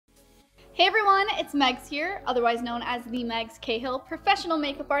Hey everyone, it's Megs here, otherwise known as the Megs Cahill, professional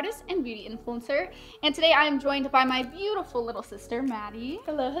makeup artist and beauty influencer. And today I am joined by my beautiful little sister, Maddie.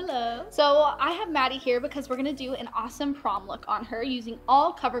 Hello, hello. So I have Maddie here because we're gonna do an awesome prom look on her using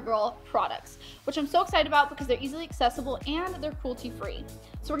all CoverGirl products, which I'm so excited about because they're easily accessible and they're cruelty free.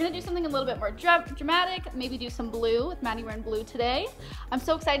 So we're gonna do something a little bit more dramatic, maybe do some blue with Maddie wearing blue today. I'm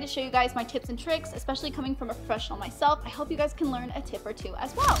so excited to show you guys my tips and tricks, especially coming from a professional myself. I hope you guys can learn a tip or two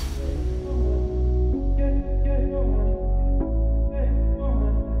as well.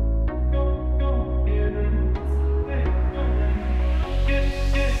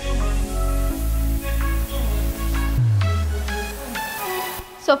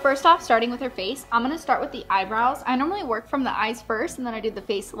 So first off, starting with her face, I'm gonna start with the eyebrows. I normally work from the eyes first and then I do the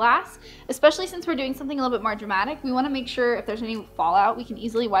face last, especially since we're doing something a little bit more dramatic. We wanna make sure if there's any fallout, we can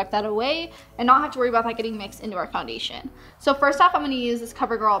easily wipe that away and not have to worry about that getting mixed into our foundation. So first off, I'm gonna use this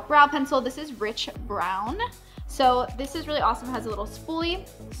CoverGirl brow pencil. This is rich brown. So this is really awesome. It has a little spoolie.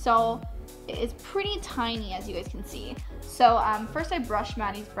 So it's pretty tiny, as you guys can see. So first I brush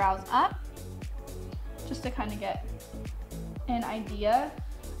Maddie's brows up just to kind of get an idea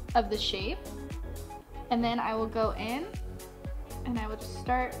of the shape, and then I will go in and I will just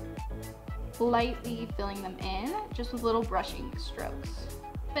start lightly filling them in just with little brushing strokes.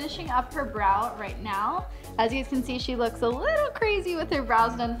 Finishing up her brow right now. As you guys can see, she looks a little crazy with her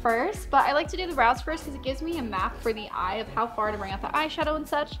brows done first, but I like to do the brows first because it gives me a map for the eye of how far to bring out the eyeshadow and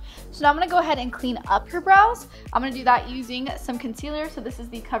such. So now I'm gonna go ahead and clean up her brows. I'm gonna do that using some concealer. So this is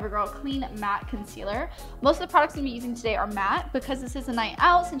the CoverGirl Clean Matte Concealer. Most of the products I'm gonna be using today are matte because this is a night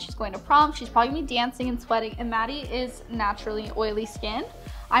out. Since she's going to prom, she's probably gonna be dancing and sweating, and Maddie is naturally oily skin.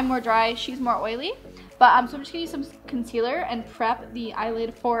 I'm more dry, she's more oily. But so I'm just gonna use some concealer and prep the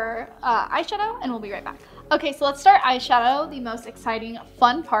eyelid for eyeshadow, and we'll be right back. Okay, so let's start eyeshadow, the most exciting,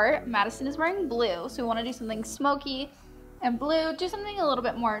 fun part. Madison is wearing blue, so we wanna do something smoky and blue, do something a little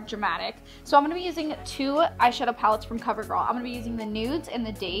bit more dramatic. So I'm gonna be using two eyeshadow palettes from CoverGirl. I'm gonna be using the Nudes and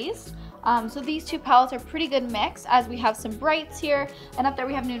the Days. So these two palettes are pretty good mix, as we have some brights here, and up there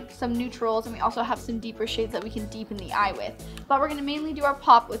we have some neutrals, and we also have some deeper shades that we can deepen the eye with. But we're gonna mainly do our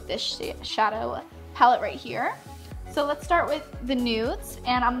pop with this shadow palette right here. So let's start with the nudes,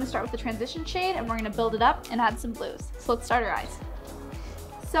 and I'm gonna start with the transition shade, and we're gonna build it up and add some blues. So let's start our eyes.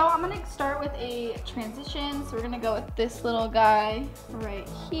 So I'm gonna start with a transition. So we're gonna go with this little guy right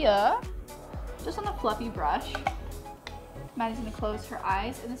here, just on a fluffy brush. Maddie's gonna close her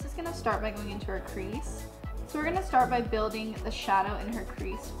eyes, and this is gonna start by going into her crease. So we're gonna start by building the shadow in her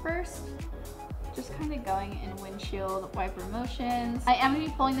crease first. Just kind of going in windshield wiper motions. I am going to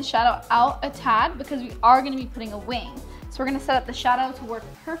be pulling the shadow out a tad because we are going to be putting a wing. So we're going to set up the shadow to work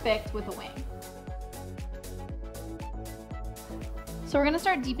perfect with a wing. So we're going to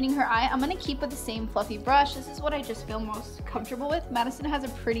start deepening her eye. I'm going to keep with the same fluffy brush. This is what I just feel most comfortable with. Madison has a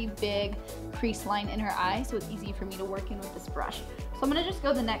pretty big crease line in her eye, so it's easy for me to work in with this brush. So I'm going to just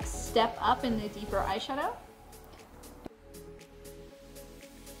go the next step up in the deeper eyeshadow.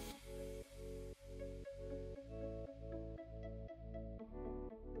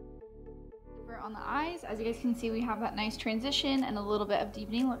 On the eyes, as you guys can see, we have that nice transition and a little bit of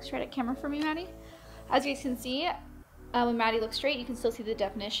deepening. Look straight at camera for me, Maddie. As you guys can see, when Maddie looks straight, you can still see the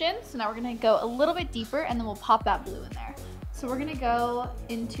definition. So now we're gonna go a little bit deeper, and then we'll pop that blue in there. So we're gonna go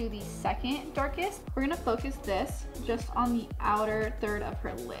into the second darkest. We're gonna focus this just on the outer third of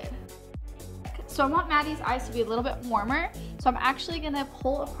her lid. So I want Maddie's eyes to be a little bit warmer. So I'm actually gonna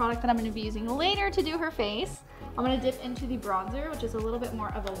pull a product that I'm gonna be using later to do her face. I'm gonna dip into the bronzer, which is a little bit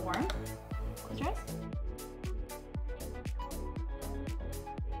more of a warm. Close your eyes.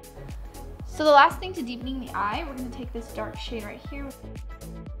 So the last thing to deepening the eye, we're going to take this dark shade right here.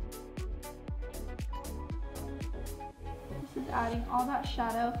 This is adding all that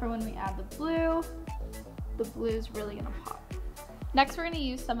shadow for when we add the blue. The blue is really going to pop. Next, we're going to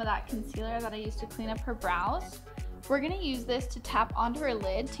use some of that concealer that I used to clean up her brows. We're going to use this to tap onto her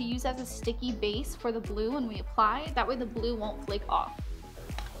lid to use as a sticky base for the blue when we apply. That way the blue won't flake off.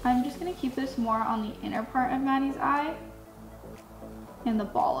 I'm just going to keep this more on the inner part of Maddie's eye and the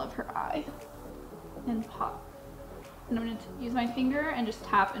ball of her eye and pop. And I'm going to use my finger and just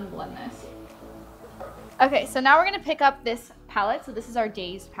tap and blend this. Okay, so now we're going to pick up this palette. So this is our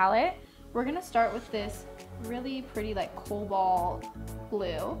Days palette. We're going to start with this really pretty like cobalt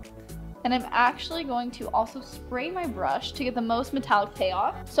blue. And I'm actually going to also spray my brush to get the most metallic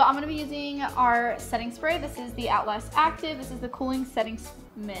payoff. So I'm going to be using our setting spray. This is the Outlast Active. This is the Cooling Setting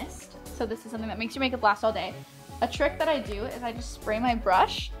Mist. So this is something that makes your makeup last all day. A trick that I do is I just spray my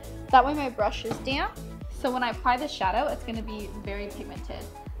brush. That way my brush is damp. So when I apply the shadow, it's going to be very pigmented.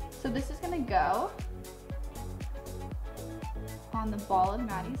 So this is gonna go on the ball of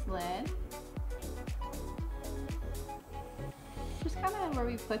Maddie's lid. Just kind of where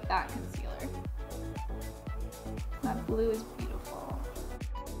we put that concealer. That blue is beautiful.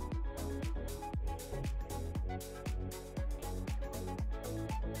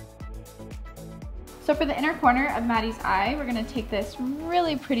 So for the inner corner of Maddie's eye, we're gonna take this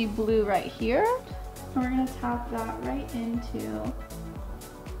really pretty blue right here, and we're gonna tap that right into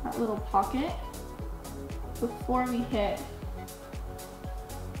that little pocket before we hit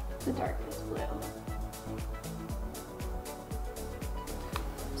the darkest blue.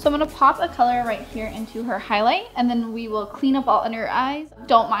 So I'm gonna pop a color right here into her highlight, and then we will clean up all under her eyes.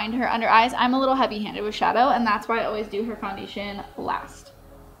 Don't mind her under eyes. I'm a little heavy-handed with shadow, and that's why I always do her foundation last.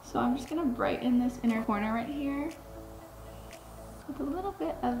 So I'm just gonna brighten this inner corner right here with a little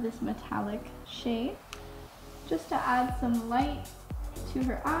bit of this metallic shade, just to add some light to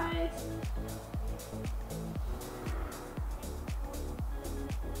her eyes.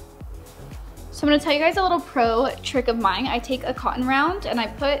 So I'm gonna tell you guys a little pro trick of mine. I take a cotton round and I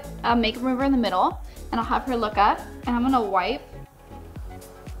put a makeup remover in the middle, and I'll have her look up, and I'm gonna wipe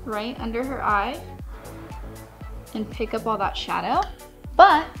right under her eye and pick up all that shadow.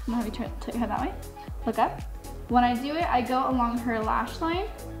 But, I'm gonna have you tilt your head that way, look up. When I do it, I go along her lash line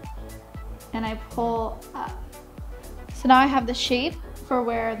and I pull up. So now I have the shape for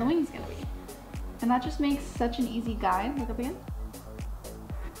where the wing's gonna be. And that just makes such an easy guide, look up again.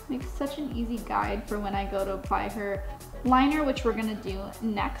 Makes such an easy guide for when I go to apply her liner, which we're gonna do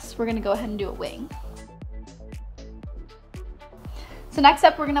next. We're gonna go ahead and do a wing. So next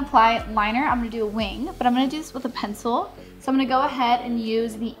up, we're gonna apply liner. I'm gonna do a wing, but I'm gonna do this with a pencil. So I'm gonna go ahead and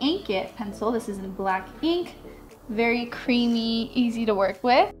use the Ink It pencil. This is in black ink, very creamy, easy to work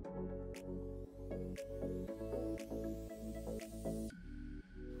with.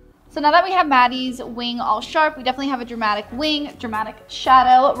 So now that we have Maddie's wing all sharp, we definitely have a dramatic wing, dramatic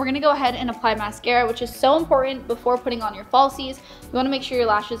shadow. We're gonna go ahead and apply mascara, which is so important before putting on your falsies. You wanna make sure your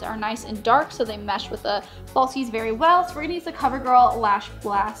lashes are nice and dark so they mesh with the falsies very well. So we're gonna use the CoverGirl Lash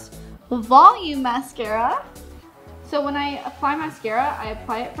Blast Volume Mascara. So when I apply mascara, I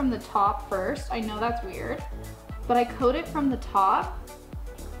apply it from the top first. I know that's weird, but I coat it from the top.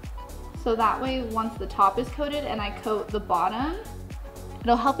 So that way, once the top is coated and I coat the bottom,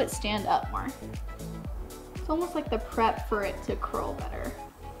 it'll help it stand up more. It's almost like the prep for it to curl better.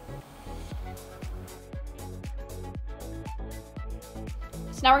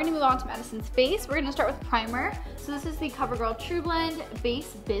 So now we're gonna move on to Madison's face. We're gonna start with primer. So this is the CoverGirl True Blend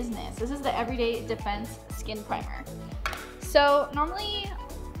Base Business. This is the Everyday Defense Skin Primer. So normally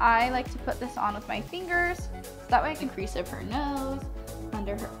I like to put this on with my fingers, so that way I can crease up her nose,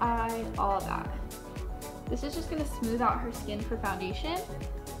 under her eyes, all of that. This is just gonna smooth out her skin for foundation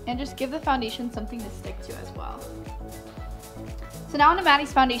and just give the foundation something to stick to as well. So now into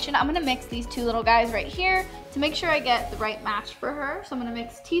Maddie's foundation, I'm gonna mix these two little guys right here to make sure I get the right match for her. So I'm gonna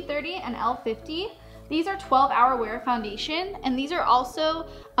mix T30 and L50. These are 12-hour wear foundation, and these are also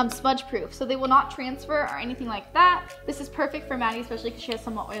smudge proof, so they will not transfer or anything like that. This is perfect for Maddie, especially because she has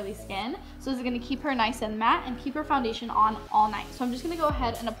somewhat oily skin. So this is gonna keep her nice and matte and keep her foundation on all night. So I'm just gonna go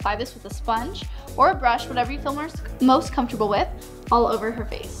ahead and apply this with a sponge or a brush, whatever you feel most comfortable with, all over her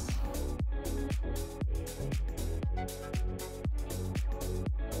face.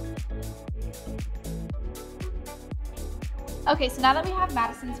 Okay, so now that we have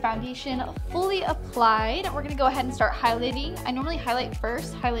Madison's foundation fully applied, we're gonna go ahead and start highlighting. I normally highlight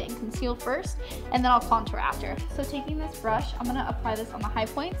first, highlight and conceal first, and then I'll contour after. So taking this brush, I'm gonna apply this on the high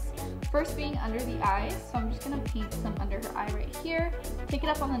points, first being under the eyes. So I'm just gonna paint some under her eye right here. Take it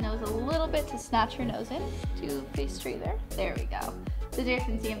up on the nose a little bit to snatch her nose in, to face straight there. There we go. So there you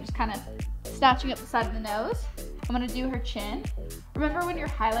can see I'm just kind of snatching up the side of the nose. I'm gonna do her chin. Remember, when you're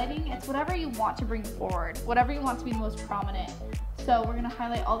highlighting, it's whatever you want to bring forward, whatever you want to be most prominent. So we're gonna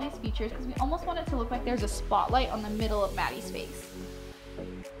highlight all these features because we almost want it to look like there's a spotlight on the middle of Maddie's face.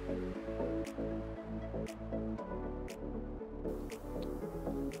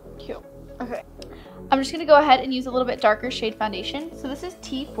 Cute. Okay. I'm just gonna go ahead and use a little bit darker shade foundation. So this is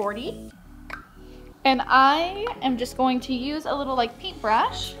T40. And I am just going to use a little like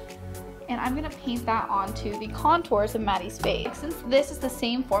paintbrush, and I'm gonna paint that onto the contours of Maddie's face. Since this is the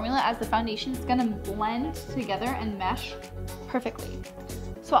same formula as the foundation, it's gonna blend together and mesh perfectly.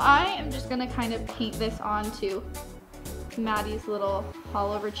 So I am just gonna kind of paint this onto Maddie's little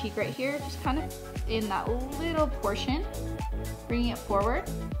all over cheek right here, just kind of in that little portion, bringing it forward.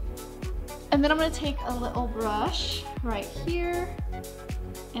 And then I'm gonna take a little brush right here,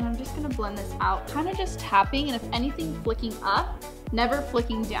 and I'm just gonna blend this out, kind of just tapping, and if anything, flicking up never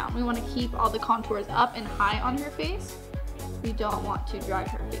flicking down. We want to keep all the contours up and high on her face. We don't want to drag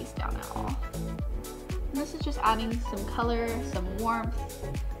her face down at all. And this is just adding some color, some warmth,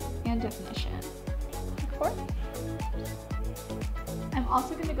 and definition. I'm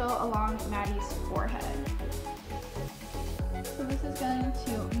also going to go along Maddie's forehead. So this is going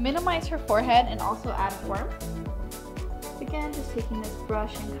to minimize her forehead and also add warmth. Again, just taking this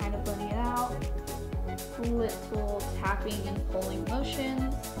brush and kind of blending it out. Little tapping and pulling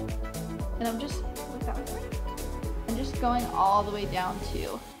motions. And I'm just, I'm just going all the way down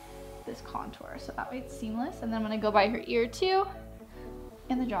to this contour. So that way it's seamless. And then I'm going to go by her ear too.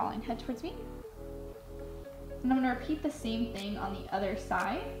 And the jawline, head towards me. And I'm going to repeat the same thing on the other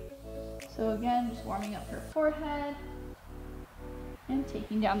side. So again, just warming up her forehead and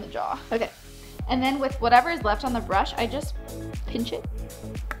taking down the jaw. Okay, and then with whatever is left on the brush, I just pinch it.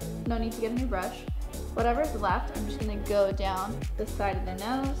 No need to get a new brush. Whatever is left, I'm just going to go down the side of the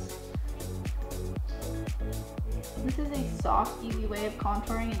nose. This is a soft, easy way of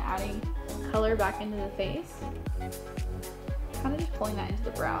contouring and adding color back into the face. Kind of just pulling that into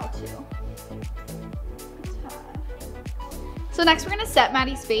the brow too. So next we're going to set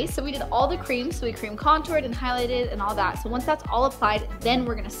Maddie's face. So we did all the creams, so we cream contoured and highlighted and all that. So once that's all applied, then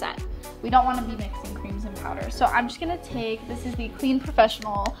we're going to set. We don't want to be mixing creams and powder. So I'm just going to take, this is the Clean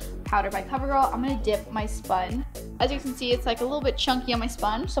Professional powder by CoverGirl. I'm going to dip my sponge. As you can see, it's like a little bit chunky on my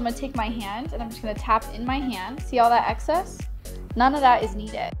sponge. So I'm going to take my hand and I'm just going to tap in my hand. See all that excess? None of that is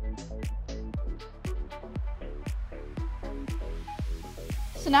needed.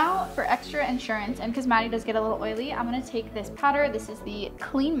 So now for extra insurance, and because Maddie does get a little oily, I'm going to take this powder. This is the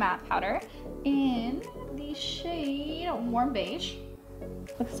Clean Matte Powder in the shade Warm Beige.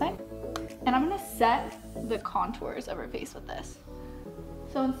 Look this side. And I'm going to set the contours of her face with this.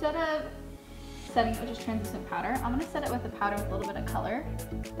 So instead of setting it with just translucent powder, I'm going to set it with a powder with a little bit of color.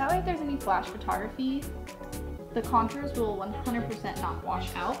 That way if there's any flash photography, the contours will 100% not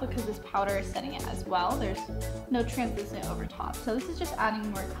wash out because this powder is setting it as well. There's no translucent over top. So this is just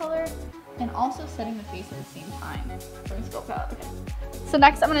adding more color and also setting the face at the same time. So we sculpt out. Okay. So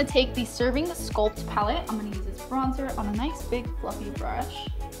next I'm going to take the Serving the Sculpt palette. I'm going to use this bronzer on a nice big fluffy brush.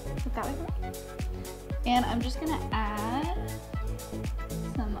 Put that way for me. And I'm just going to add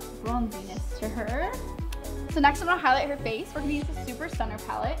some bronziness to her. So next I'm going to highlight her face. We're going to use the Super Stunner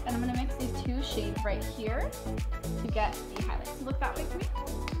palette and I'm going to mix these two shades right here to get the highlights. So look that way for me.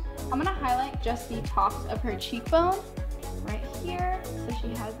 I'm going to highlight just the tops of her cheekbone right here so she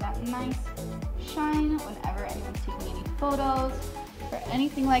has that nice shine whenever anyone's taking any photos or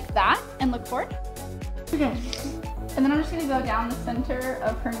anything like that, and look forward. Okay, and then I'm just going to go down the center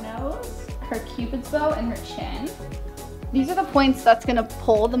of her nose, her cupid's bow, and her chin. These are the points that's gonna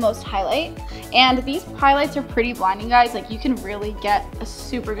pull the most highlight. And these highlights are pretty blinding, guys. Like, you can really get a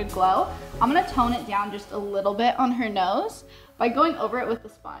super good glow. I'm gonna tone it down just a little bit on her nose by going over it with the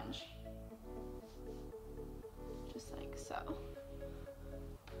sponge. Just like so.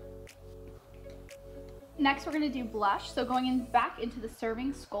 Next, we're gonna do blush. So going back into the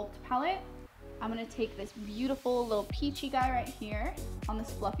Serving Sculpt palette, I'm gonna take this beautiful little peachy guy right here on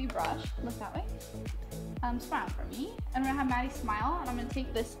this fluffy brush. Look that way. Smile for me. I'm gonna have Maddie smile, and I'm gonna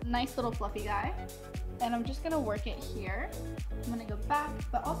take this nice little fluffy guy, and I'm just gonna work it here. I'm gonna go back,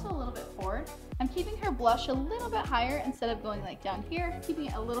 but also a little bit forward. I'm keeping her blush a little bit higher instead of going like down here, keeping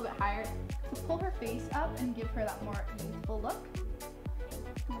it a little bit higher to pull her face up and give her that more youthful look.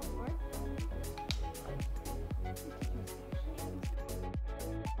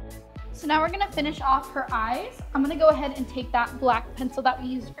 So now we're gonna finish off her eyes. I'm gonna go ahead and take that black pencil that we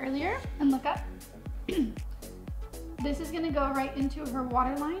used earlier and look up. This is gonna go right into her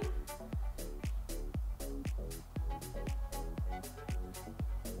waterline.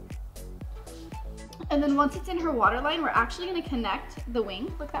 And then once it's in her waterline, we're actually gonna connect the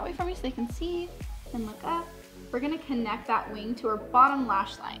wing. Look that way for me so they can see, and look up. We're gonna connect that wing to her bottom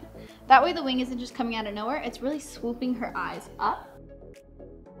lash line. That way the wing isn't just coming out of nowhere, it's really swooping her eyes up.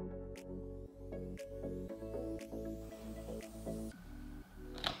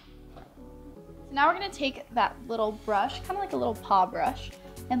 Now we're gonna take that little brush, kind of like a little paw brush,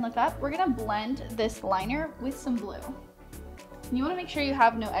 and look up. We're gonna blend this liner with some blue. And you wanna make sure you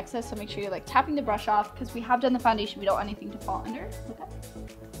have no excess, so make sure you're like tapping the brush off, because we have done the foundation, we don't want anything to fall under. Look up.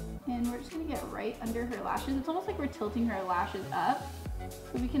 And we're just gonna get right under her lashes. It's almost like we're tilting her lashes up,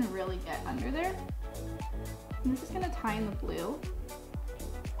 so we can really get under there. And this is gonna tie in the blue.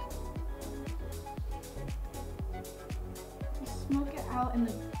 Smoke it out in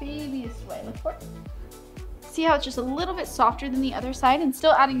the babiest way. Look for it. See how it's just a little bit softer than the other side and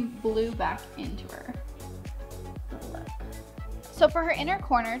still adding blue back into her. So for her inner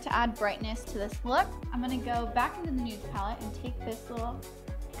corner, to add brightness to this look, I'm gonna go back into the nudes palette and take this little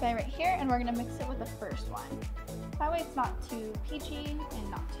guy right here, and we're gonna mix it with the first one. That way it's not too peachy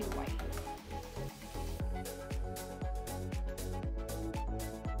and not too white.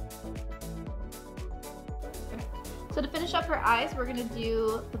 So to finish up her eyes, we're gonna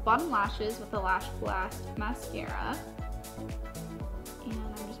do the bottom lashes with the Lash Blast mascara. And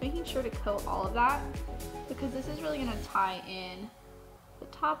I'm just making sure to coat all of that because this is really gonna tie in the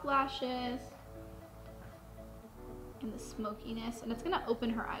top lashes and the smokiness, and it's gonna open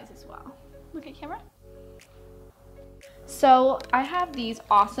her eyes as well. Look at camera. So I have these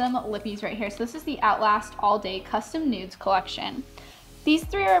awesome lippies right here. So this is the Outlast All Day Custom Nudes collection. These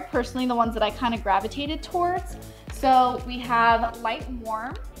three are personally the ones that I kind of gravitated towards. So we have light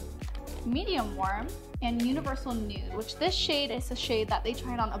warm, medium warm, and universal nude, which this shade is a shade that they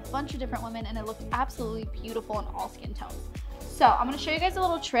tried on a bunch of different women and it looked absolutely beautiful in all skin tones. So I'm gonna show you guys a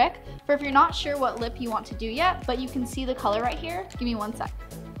little trick for if you're not sure what lip you want to do yet, but you can see the color right here. Give me one sec.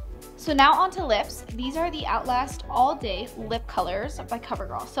 So now onto lips. These are the Outlast All Day Lip Colors by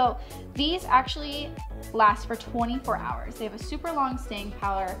CoverGirl. So these actually last for 24 hours. They have a super long staying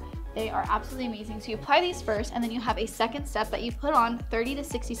power. They are absolutely amazing. So you apply these first, and then you have a second step that you put on 30 to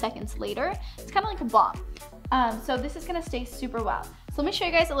 60 seconds later. It's kind of like a balm. So this is gonna stay super well. So let me show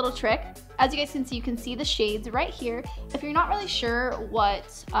you guys a little trick. As you guys can see the shades right here. If you're not really sure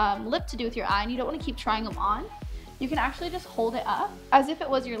what lip to do with your eye and you don't wanna keep trying them on, you can actually just hold it up as if it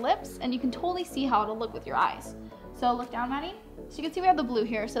was your lips, and you can totally see how it'll look with your eyes. So look down, Maddie. So you can see we have the blue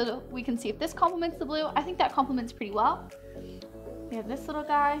here, so we can see if this complements the blue. I think that complements pretty well. We have this little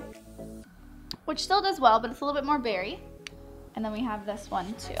guy, which still does well, but it's a little bit more berry. And then we have this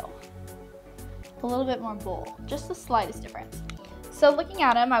one too. A little bit more bold, just the slightest difference. So looking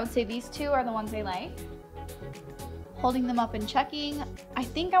at them, I would say these two are the ones I like. Holding them up and checking, I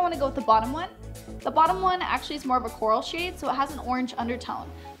think I want to go with the bottom one. The bottom one actually is more of a coral shade, so it has an orange undertone.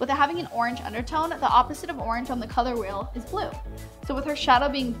 With it having an orange undertone, the opposite of orange on the color wheel is blue. So with her shadow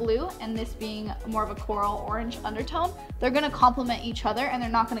being blue and this being more of a coral orange undertone, they're gonna complement each other and they're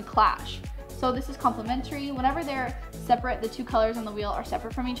not gonna clash. So this is complementary. Whenever they're separate, the two colors on the wheel are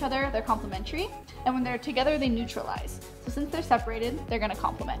separate from each other, they're complementary. And when they're together, they neutralize. So since they're separated, they're gonna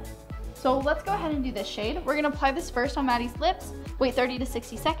complement. So let's go ahead and do this shade. We're gonna apply this first on Maddie's lips, wait 30 to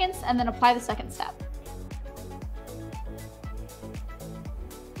 60 seconds, and then apply the second step.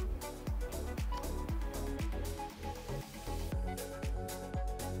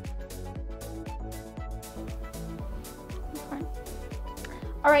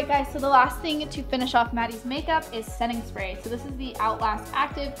 Alright guys, so the last thing to finish off Maddie's makeup is setting spray. So this is the Outlast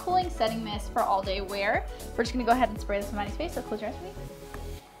Active Cooling Setting Mist for all day wear. We're just gonna go ahead and spray this on Maddie's face, so close your eyes for me.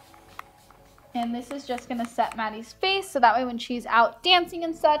 And this is just gonna set Maddie's face, so that way when she's out dancing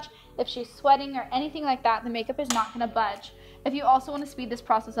and such, if she's sweating or anything like that, the makeup is not gonna budge. If you also wanna speed this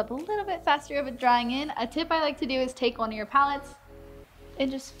process up a little bit faster of it drying in, a tip I like to do is take one of your palettes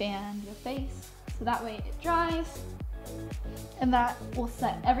and just fan your face. So that way it dries, and that will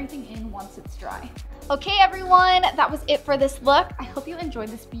set everything in once it's dry. Okay everyone, that was it for this look. I hope you enjoyed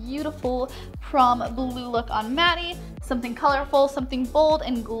this beautiful prom blue look on Maddie. Something colorful, something bold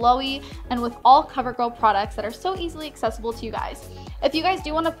and glowy, and with all CoverGirl products that are so easily accessible to you guys. If you guys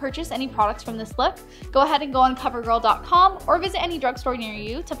do want to purchase any products from this look, go ahead and go on covergirl.com or visit any drugstore near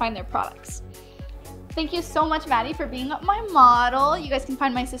you to find their products. Thank you so much, Maddie, for being my model. You guys can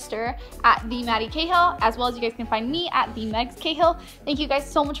find my sister at the Megs Cahill, as well as you guys can find me at the Megs Cahill. Thank you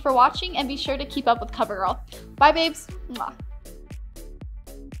guys so much for watching, and be sure to keep up with CoverGirl. Bye, babes. Mwah.